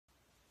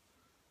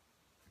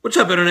What's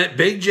up, Internet?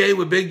 Big J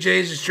with Big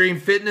J's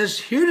Extreme Fitness,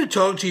 here to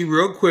talk to you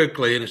real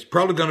quickly, and it's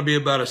probably going to be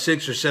about a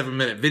 6 or 7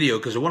 minute video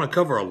because I want to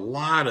cover a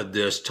lot of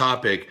this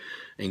topic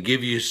and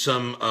give you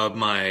some of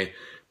my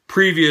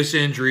previous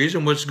injuries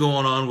and what's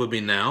going on with me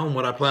now and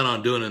what I plan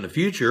on doing in the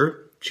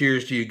future.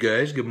 Cheers to you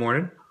guys. Good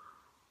morning.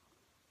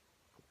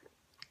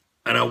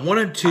 And I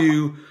wanted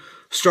to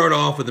start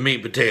off with the meat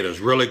and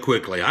potatoes really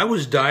quickly. I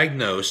was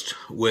diagnosed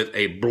with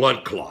a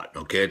blood clot,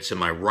 okay? It's in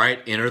my right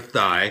inner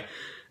thigh.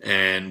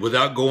 And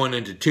without going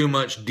into too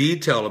much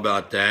detail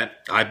about that,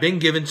 I've been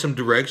given some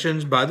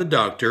directions by the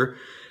doctor,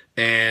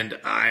 and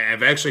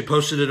I've actually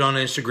posted it on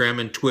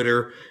Instagram and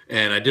Twitter,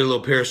 and I did a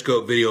little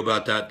Periscope video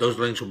about that. Those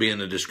links will be in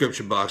the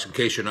description box in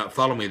case you're not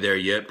following me there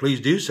yet.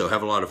 Please do so.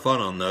 Have a lot of fun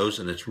on those,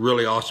 and it's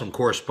really awesome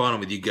corresponding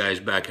with you guys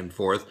back and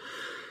forth.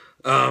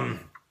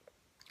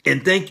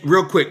 And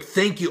real quick,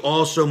 thank you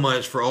all so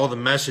much for all the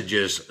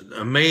messages,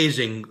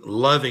 amazing,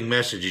 loving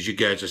messages you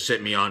guys have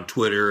sent me on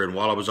Twitter and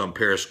while I was on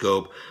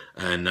Periscope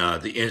and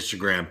the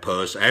Instagram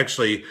posts.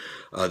 Actually,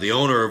 the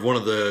owner of one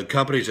of the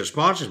companies that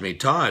sponsors me,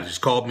 Todd, has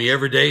called me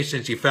every day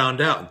since he found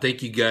out. And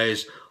thank you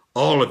guys,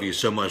 all of you,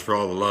 so much for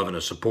all the love and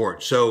the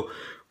support. So,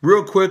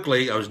 real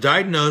quickly, I was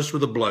diagnosed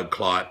with a blood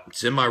clot.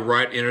 It's in my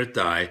right inner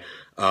thigh.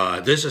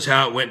 This is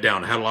how it went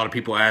down. I had a lot of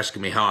people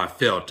asking me how I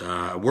felt.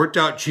 I worked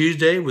out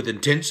Tuesday with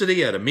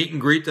intensity at a meet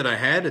and greet that I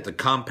had at the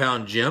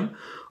compound gym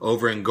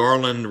over in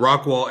Garland,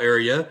 Rockwall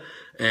area.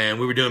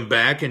 And we were doing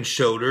back and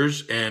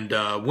shoulders and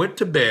went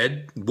to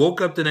bed,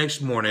 woke up the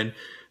next morning,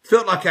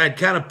 felt like I'd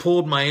kind of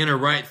pulled my inner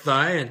right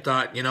thigh and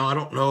thought, you know, I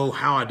don't know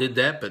how I did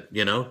that, but,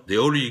 you know, the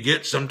older you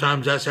get,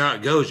 sometimes that's how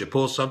it goes. You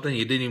pull something,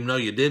 you didn't even know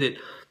you did it.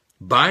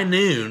 By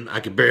noon, I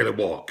could barely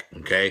walk,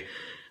 okay?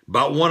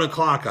 About 1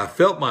 o'clock, I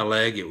felt my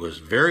leg. It was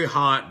very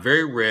hot,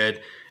 very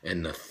red,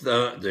 and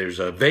there's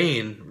a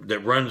vein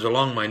that runs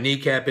along my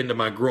kneecap into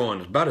my groin.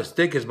 It's about as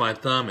thick as my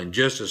thumb and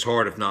just as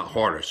hard, if not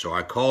harder. So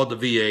I called the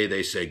VA.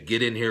 They said,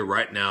 get in here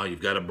right now.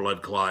 You've got a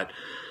blood clot.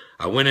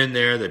 I went in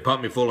there. They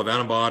pumped me full of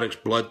antibiotics,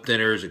 blood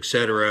thinners,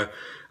 etc.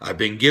 I've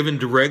been given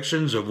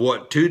directions of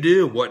what to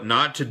do, what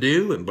not to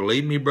do. And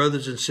believe me,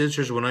 brothers and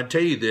sisters, when I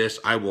tell you this,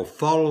 I will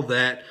follow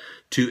that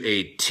to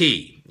a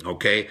T,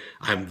 okay?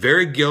 I'm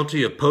very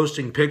guilty of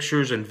posting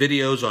pictures and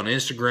videos on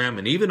Instagram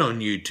and even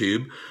on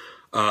YouTube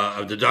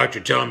of the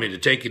doctor telling me to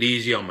take it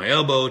easy on my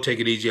elbow,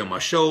 take it easy on my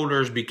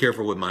shoulders, be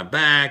careful with my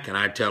back, and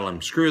I tell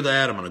him, screw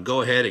that, I'm going to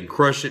go ahead and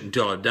crush it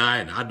until I die,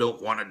 and I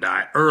don't want to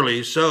die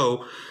early.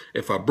 So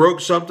if I broke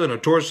something or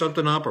tore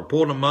something up or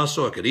pulled a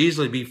muscle, it could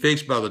easily be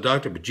fixed by the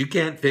doctor, but you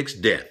can't fix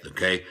death,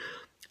 okay?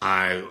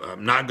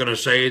 I'm not going to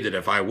say that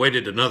if I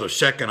waited another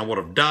second I would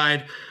have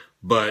died,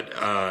 but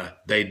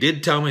they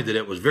did tell me that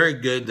it was very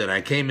good that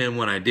I came in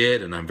when I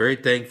did, and I'm very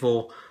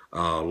thankful.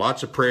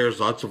 Lots of prayers,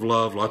 lots of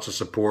love, lots of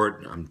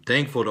support. I'm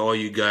thankful to all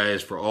you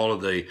guys for all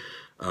of the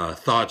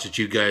thoughts that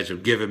you guys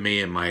have given me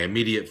and my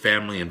immediate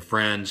family and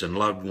friends and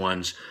loved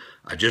ones.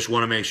 I just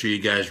want to make sure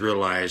you guys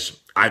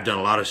realize I've done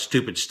a lot of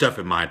stupid stuff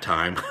in my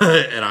time,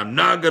 and I'm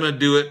not going to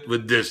do it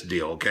with this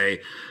deal, okay?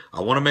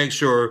 I want to make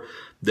sure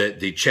that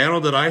the channel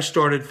that I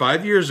started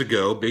 5 years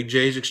ago, Big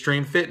J's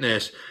Extreme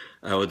Fitness,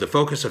 with the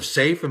focus of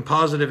safe and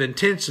positive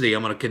intensity,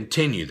 I'm going to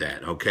continue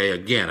that, okay?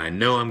 Again, I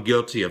know I'm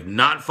guilty of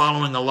not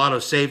following a lot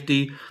of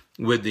safety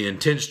with the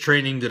intense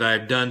training that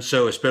I've done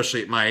so,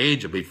 especially at my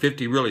age. I'll be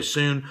 50 really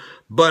soon.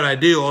 But I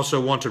do also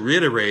want to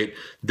reiterate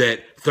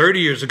that 30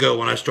 years ago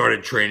when I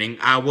started training,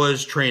 I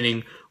was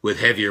training with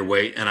heavier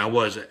weight, and I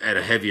was at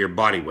a heavier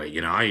body weight. You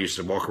know, I used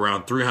to walk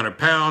around 300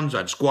 pounds.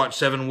 I'd squat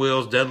 7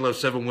 wheels, deadlift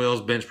 7 wheels,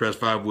 bench press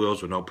 5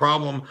 wheels with no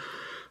problem.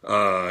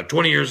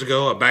 20 years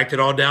ago, I backed it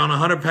all down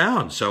 100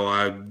 pounds. So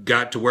I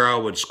got to where I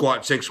would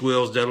squat 6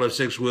 wheels, deadlift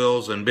 6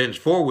 wheels, and bench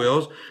 4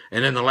 wheels.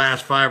 And in the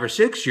last 5 or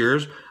 6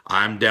 years,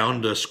 I'm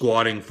down to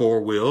squatting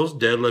 4 wheels,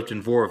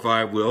 deadlifting 4 or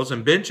 5 wheels,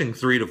 and benching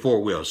 3 to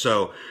 4 wheels.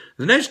 So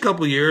the next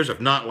couple of years, if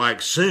not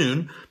like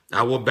soon,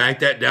 I will back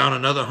that down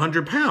another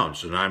 100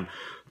 pounds. And I'm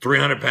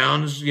 300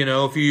 pounds, you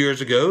know, a few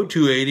years ago,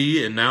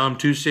 280, and now I'm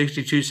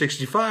 260,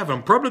 265.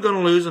 I'm probably going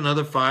to lose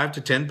another 5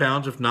 to 10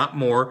 pounds, if not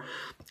more.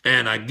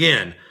 And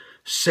again,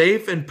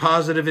 safe and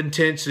positive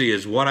intensity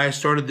is what I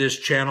started this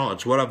channel.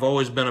 It's what I've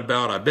always been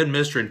about. I've been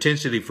Mr.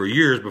 Intensity for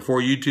years before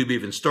YouTube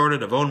even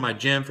started. I've owned my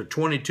gym for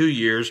 22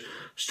 years.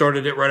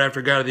 Started it right after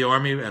I got out of the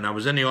Army, and I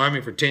was in the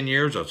Army for 10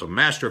 years. I was a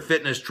master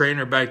fitness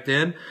trainer back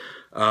then.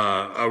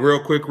 A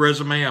real quick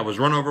resume. I was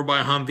run over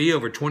by a Humvee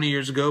over 20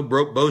 years ago,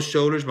 broke both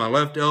shoulders, my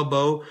left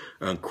elbow,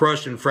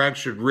 crushed and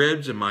fractured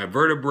ribs and my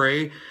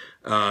vertebrae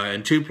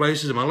in 2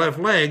 places, and my left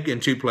leg in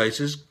 2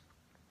 places.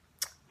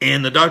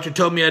 And the doctor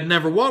told me I'd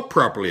never walk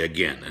properly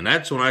again. And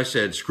that's when I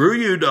said, screw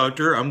you,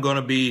 doctor. I'm going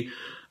to be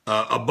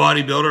a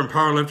bodybuilder and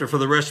powerlifter for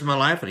the rest of my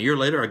life. And a year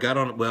later, I got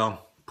on,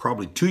 well,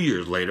 probably 2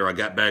 years later, I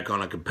got back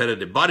on a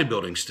competitive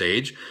bodybuilding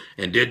stage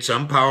and did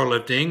some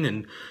powerlifting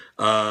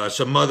and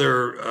some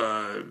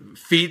other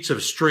feats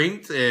of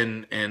strength.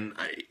 And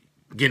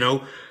you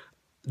know,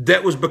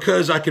 that was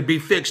because I could be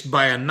fixed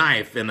by a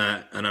knife and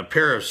a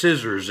pair of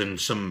scissors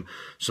and some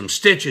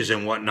stitches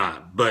and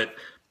whatnot. But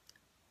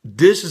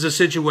this is a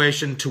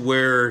situation to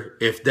where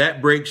if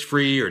that breaks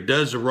free or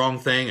does the wrong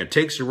thing or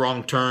takes the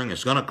wrong turn,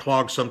 it's going to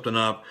clog something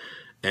up.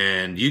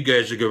 And you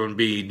guys are going to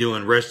be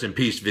doing rest in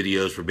peace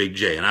videos for Big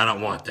J. And I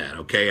don't want that,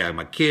 okay? I have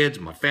my kids,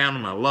 my family,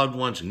 my loved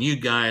ones, and you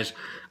guys.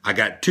 I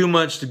got too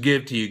much to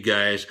give to you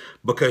guys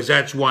because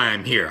that's why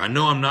I'm here. I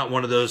know I'm not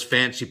one of those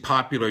fancy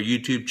popular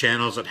YouTube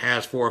channels that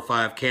has 4 or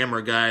 5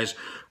 camera guys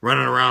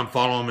running around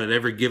following them at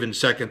every given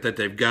second that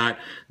they've got.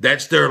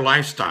 That's their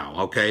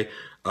lifestyle, okay?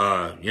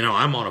 You know,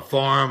 I'm on a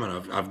farm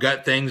and I've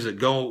got things that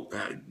go,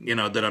 you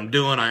know, that I'm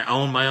doing. I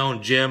own my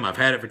own gym. I've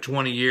had it for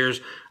 20 years.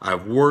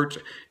 I've worked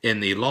in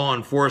the law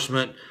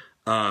enforcement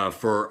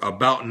for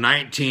about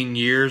 19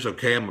 years.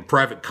 Okay. I'm a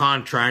private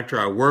contractor.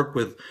 I work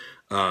with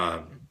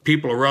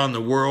people around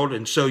the world.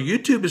 And so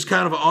YouTube is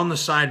kind of an on the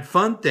side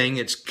fun thing.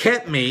 It's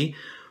kept me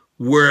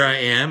where I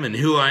am and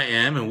who I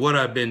am and what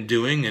I've been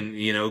doing, and,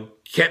 you know,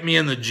 kept me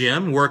in the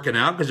gym working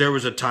out, because there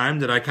was a time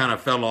that I kind of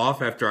fell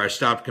off after I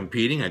stopped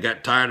competing. I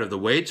got tired of the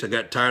weights, I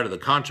got tired of the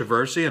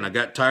controversy, and I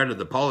got tired of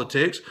the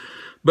politics.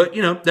 But,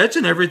 you know, that's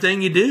in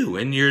everything you do.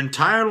 In your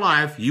entire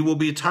life, you will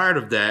be tired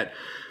of that.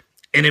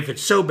 And if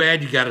it's so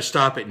bad, you got to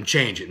stop it and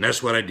change it. And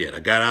that's what I did. I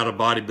got out of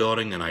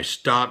bodybuilding and I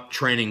stopped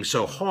training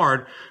so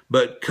hard.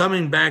 But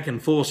coming back in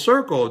full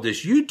circle of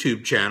this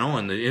YouTube channel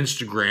and the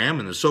Instagram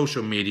and the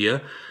social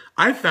media,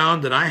 I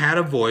found that I had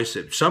a voice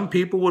that some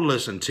people would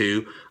listen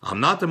to. I'm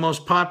not the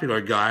most popular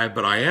guy,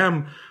 but I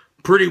am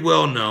pretty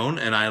well known,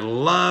 and I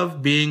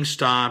love being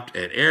stopped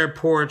at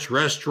airports,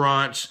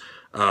 restaurants,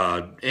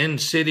 in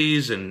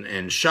cities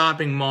and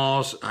shopping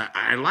malls.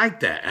 I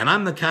like that, and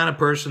I'm the kind of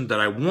person that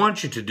I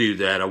want you to do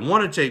that. I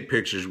want to take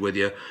pictures with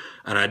you,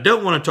 and I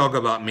don't want to talk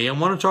about me. I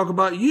want to talk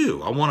about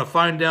you. I want to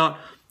find out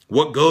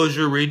what goals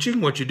you're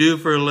reaching, what you do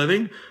for a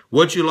living,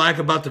 what you like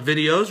about the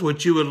videos,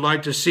 what you would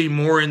like to see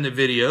more in the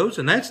videos,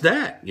 and that's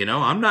that. You know,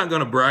 I'm not going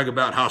to brag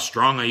about how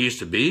strong I used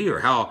to be or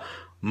how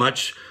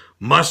much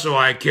muscle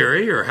I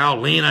carry or how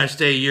lean I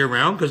stay year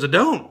round, because I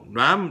don't.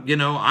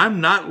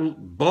 I'm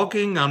not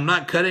bulking, I'm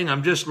not cutting,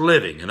 I'm just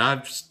living. And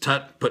I've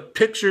put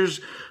pictures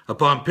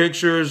upon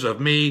pictures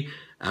of me.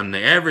 I'm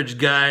the average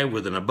guy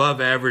with an above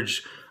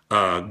average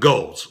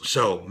goals.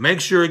 So make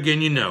sure,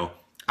 again, you know,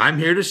 I'm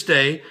here to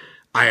stay.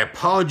 I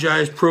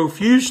apologize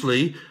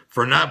profusely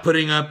for not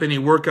putting up any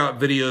workout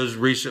videos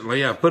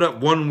recently. I put up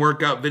one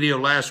workout video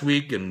last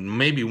week and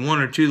maybe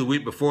 1 or 2 the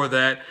week before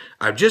that.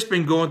 I've just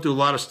been going through a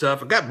lot of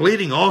stuff. I've got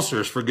bleeding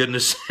ulcers, for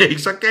goodness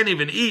sakes. I can't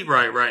even eat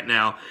right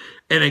now.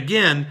 And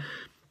again,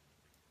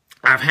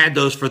 I've had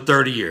those for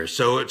 30 years.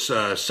 So it's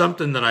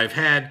something that I've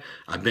had.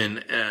 I've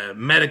been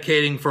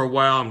medicating for a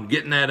while. I'm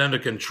getting that under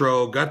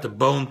control. Got the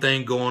bone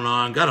thing going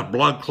on. Got a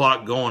blood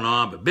clot going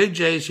on. But Big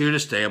J's here to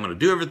stay. I'm going to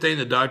do everything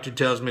the doctor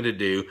tells me to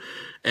do.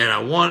 And I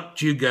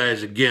want you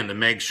guys, again, to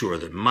make sure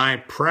that my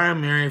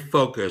primary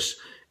focus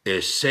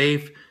is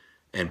safe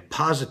and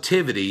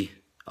positivity,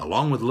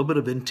 along with a little bit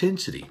of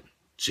intensity.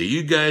 So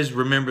you guys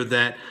remember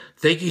that.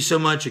 Thank you so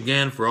much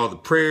again for all the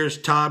prayers.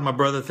 Todd, my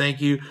brother,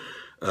 thank you.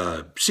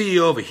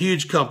 CEO of a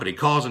huge company,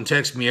 calls and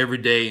texts me every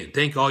day. And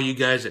thank all you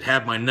guys that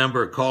have my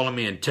number, calling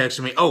me and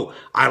texting me. Oh,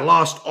 I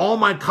lost all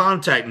my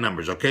contact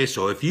numbers. Okay,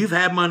 so if you've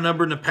had my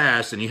number in the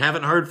past and you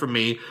haven't heard from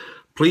me,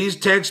 please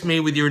text me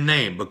with your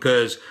name,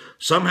 because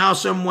somehow,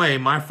 some way,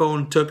 my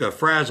phone took a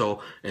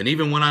frazzle, and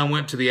even when I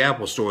went to the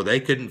Apple store, they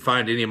couldn't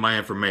find any of my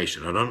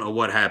information. I don't know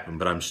what happened,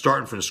 but I'm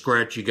starting from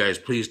scratch. You guys,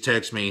 please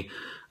text me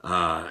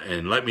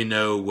and let me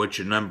know what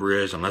your number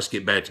is, and let's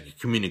get back to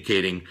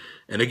communicating.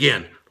 And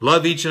again,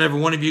 love each and every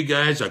one of you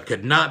guys. I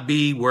could not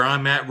be where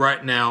I'm at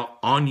right now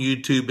on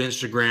YouTube,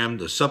 Instagram,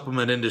 the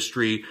supplement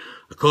industry,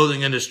 the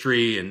clothing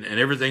industry, and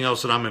everything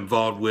else that I'm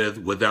involved with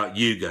without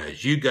you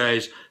guys. You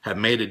guys have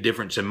made a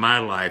difference in my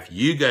life.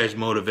 You guys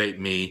motivate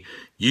me.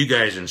 You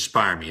guys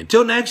inspire me.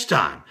 Until next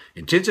time,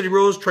 Intensity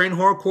Rules, train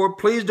hardcore.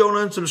 Please don't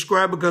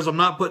unsubscribe, because I'm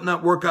not putting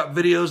up workout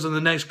videos in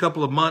the next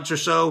couple of months or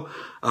so.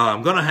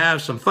 I'm going to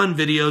have some fun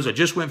videos. I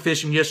just went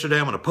fishing yesterday.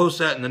 I'm going to post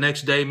that in the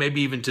next day,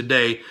 maybe even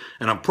today.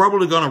 And I'm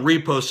probably going to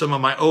repost some of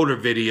my older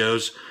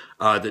videos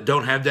that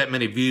don't have that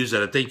many views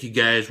that I think you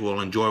guys will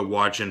enjoy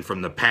watching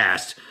from the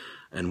past.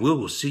 And we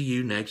will see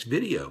you next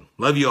video.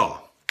 Love you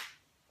all.